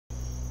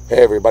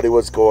Hey everybody,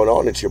 what's going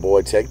on? It's your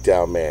boy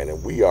Takedownman,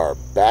 and we are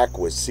back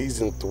with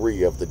Season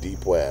 3 of the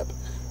Deep Web.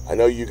 I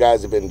know you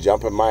guys have been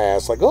jumping my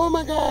ass like, oh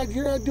my god,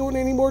 you're not doing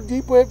any more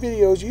Deep Web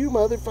videos, you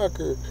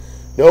motherfucker.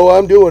 No,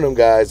 I'm doing them,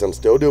 guys. I'm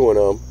still doing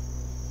them.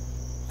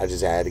 I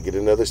just had to get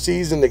another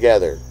season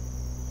together.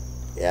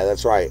 Yeah,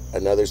 that's right,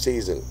 another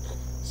season.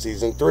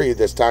 Season 3,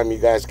 this time you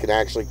guys can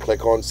actually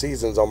click on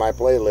seasons on my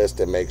playlist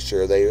and make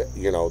sure they,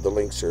 the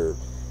links are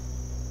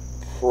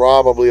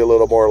probably a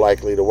little more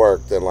likely to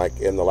work than like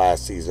in the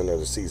last season or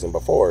the season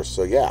before.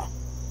 So yeah,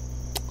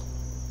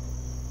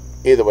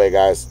 either way,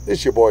 guys, this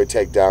is your boy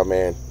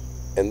Takedownman,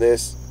 and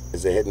this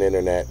is the Hidden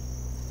Internet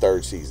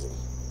 3rd season.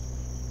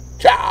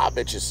 Ciao,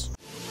 bitches.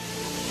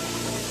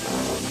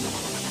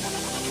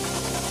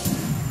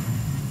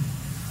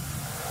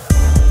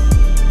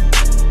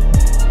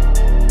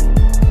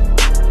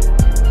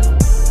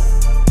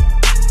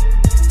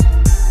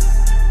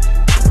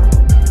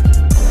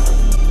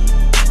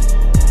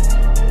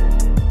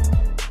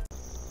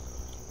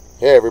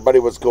 Hey everybody,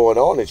 what's going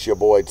on? It's your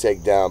boy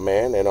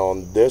Takedownman, and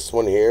on this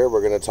one here,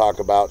 we're going to talk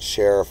about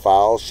share a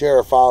file. Share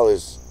a file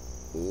is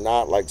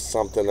not like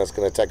something that's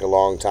going to take a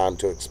long time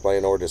to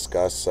explain or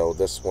discuss, so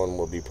this one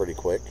will be pretty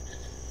quick.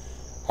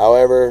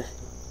 However,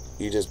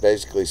 you just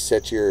basically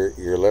set your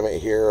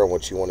limit here on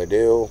what you want to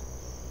do.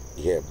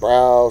 You hit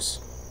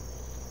browse,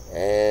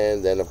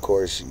 and then of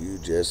course you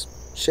just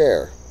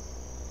share.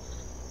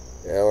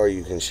 Or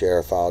you can share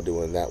a file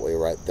doing that way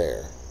right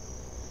there.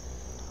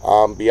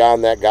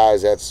 Beyond that,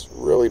 guys, that's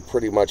really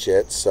pretty much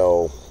it.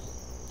 So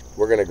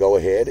we're going to go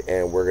ahead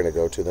and we're going to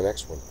go to the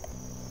next one.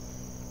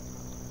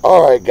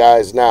 Alright,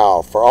 guys,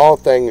 now for all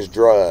things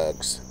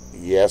drugs,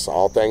 yes,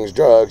 all things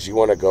drugs, you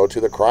want to go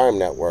to the crime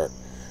network.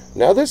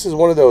 Now this is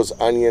one of those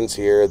onions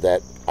here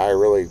that I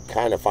really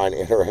kind of find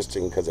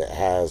interesting because it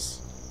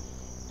has,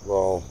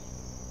 well,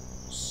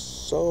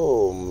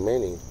 so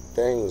many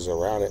things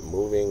around it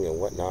moving and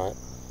whatnot.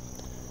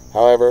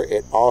 However,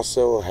 it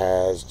also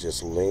has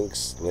just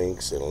links,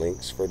 and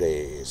links for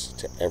days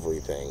to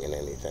everything and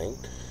anything.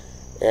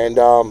 And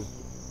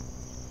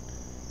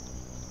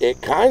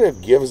it kind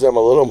of gives them a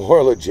little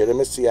more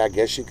legitimacy, I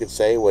guess you could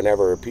say,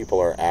 whenever people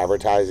are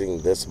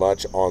advertising this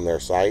much on their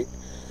site.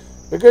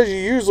 Because you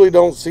usually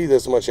don't see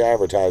this much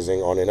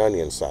advertising on an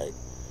onion site.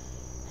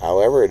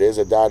 However, it is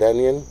a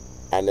 .onion.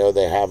 I know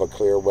they have a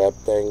clear web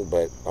thing,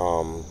 but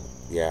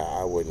yeah,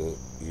 I wouldn't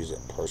use it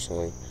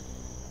personally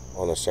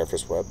on the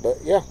surface web, but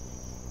yeah,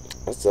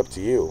 that's up to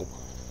you.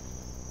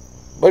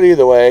 But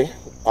either way,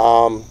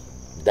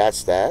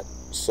 that's that.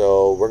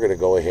 So we're going to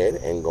go ahead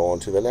and go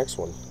on to the next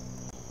one.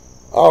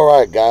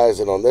 Alright, guys,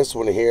 and on this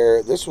one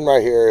here, this one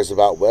right here is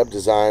about web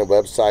design,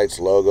 websites,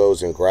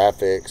 logos, and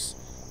graphics.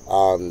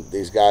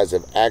 These guys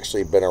have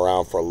actually been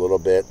around for a little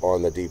bit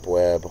on the deep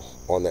web,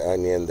 on the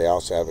onion. They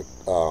also have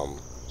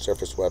a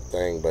surface web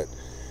thing, but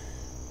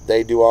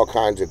they do all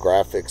kinds of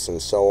graphics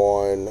and so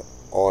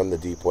on the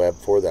deep web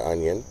for the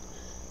onion.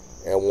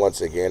 And once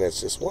again, it's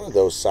just one of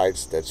those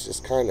sites that's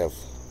just kind of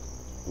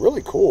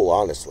really cool,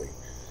 honestly.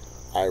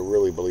 I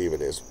really believe it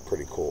is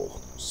pretty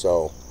cool.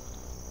 So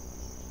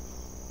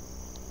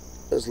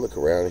let's look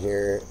around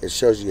here. It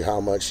shows you how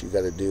much you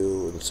got to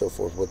do and so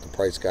forth, what the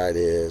price guide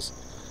is,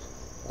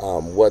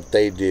 what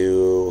they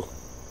do,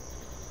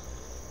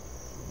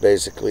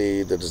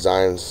 basically the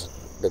designs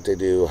that they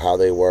do, how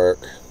they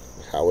work,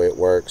 how it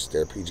works,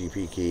 their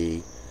PGP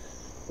key,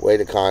 way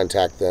to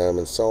contact them,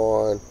 and so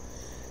on.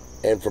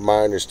 And from my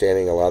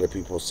understanding, a lot of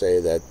people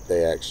say that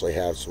they actually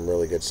have some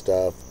really good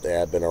stuff. They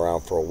have been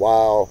around for a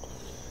while.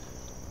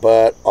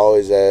 But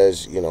always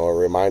as, a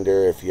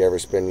reminder, if you ever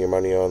spend your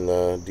money on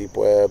the deep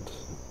web,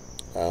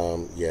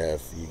 yeah,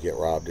 if you get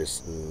robbed,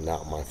 it's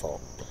not my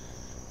fault.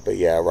 But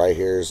yeah, right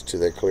here is to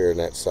the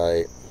ClearNet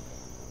site.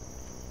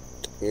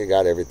 You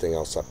got everything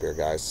else up here,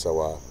 guys.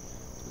 So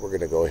we're going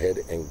to go ahead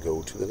and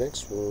go to the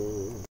next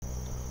one.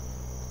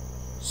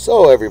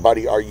 So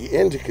everybody, are you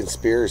into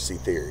conspiracy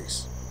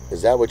theories?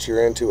 Is that what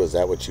you're into? Is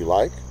that what you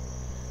like?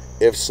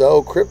 If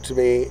so,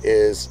 Crypt2Me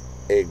is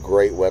a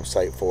great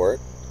website for it.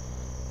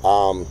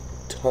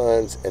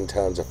 Tons and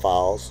tons of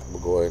files.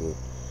 We'll go ahead and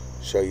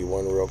show you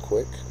one real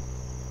quick.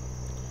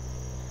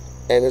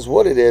 And is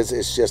what it is,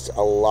 it's just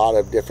a lot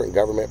of different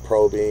government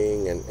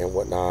probing and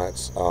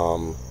whatnots.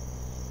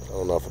 I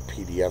don't know if a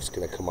PDF's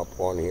going to come up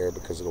on here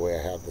because of the way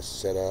I have this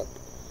set up.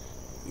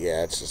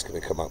 Yeah, it's just going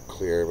to come up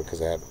clear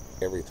because I have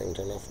everything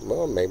turned off.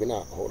 Well, maybe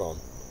not. Hold on.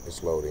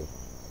 It's loading.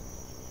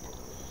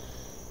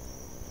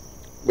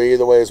 But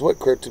either way, is what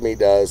Crypt2Me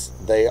does.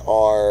 They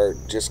are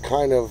just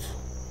kind of...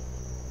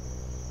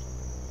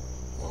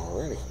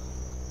 Alrighty.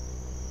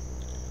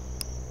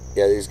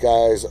 Yeah, these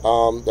guys,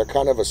 they're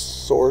kind of a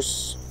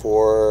source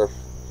for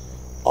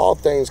all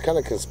things kind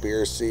of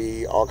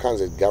conspiracy, all kinds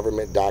of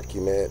government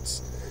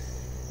documents.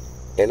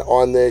 And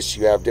on this,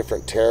 you have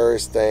different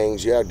terrorist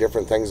things. You have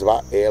different things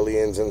about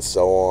aliens and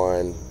so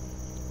on.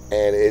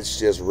 And it's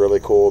just really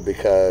cool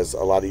because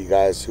a lot of you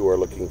guys who are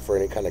looking for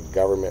any kind of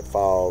government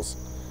files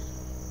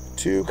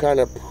to kind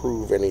of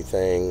prove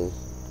anything,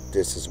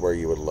 this is where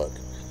you would look.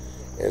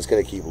 And it's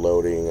going to keep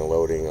loading and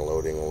loading and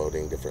loading and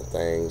loading different different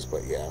things.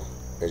 But yeah,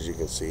 as you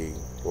can see,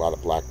 a lot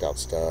of blacked out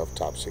stuff,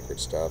 top secret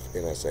stuff,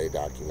 NSA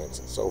documents,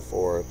 and so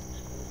forth.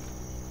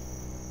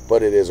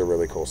 But it is a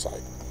really cool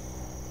site.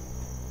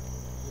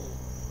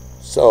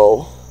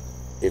 So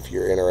if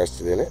you're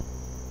interested in it,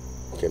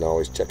 you can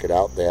always check it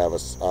out. They have a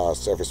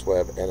surface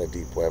web and a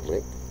deep web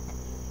link.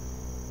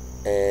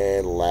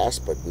 And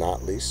last but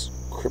not least,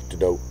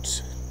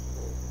 Cryptodote,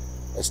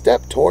 a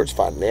step towards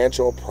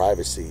financial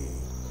privacy.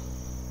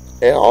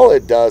 And all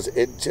it does,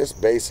 it just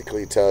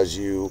basically tells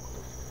you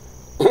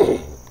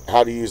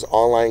how to use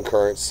online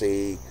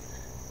currency,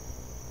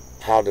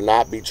 how to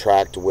not be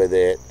tracked with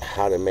it,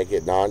 how to make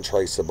it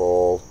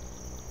non-traceable,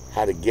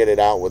 how to get it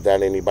out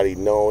without anybody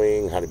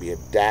knowing, how to be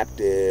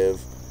adaptive,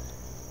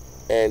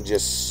 and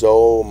just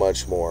so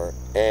much more.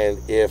 And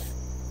if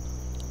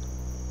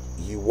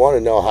you want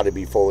to know how to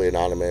be fully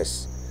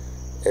anonymous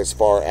as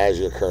far as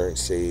your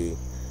currency,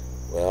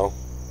 well,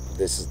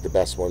 this is the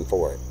best one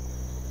for it.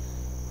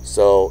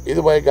 So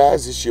either way,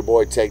 guys, this is your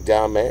boy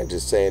Takedownman,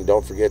 just saying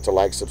don't forget to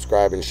like,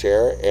 subscribe, and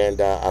share.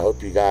 And I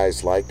hope you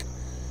guys liked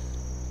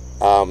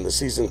the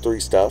season 3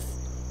 stuff.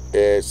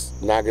 It's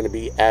not going to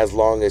be as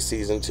long as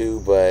season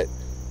 2, but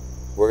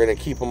we're going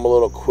to keep them a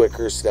little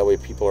quicker so that way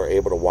people are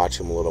able to watch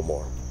them a little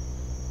more.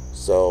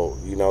 So,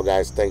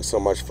 guys, thanks so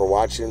much for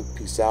watching.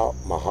 Peace out.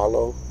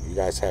 Mahalo. You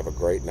guys have a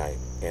great night,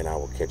 and I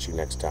will catch you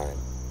next time.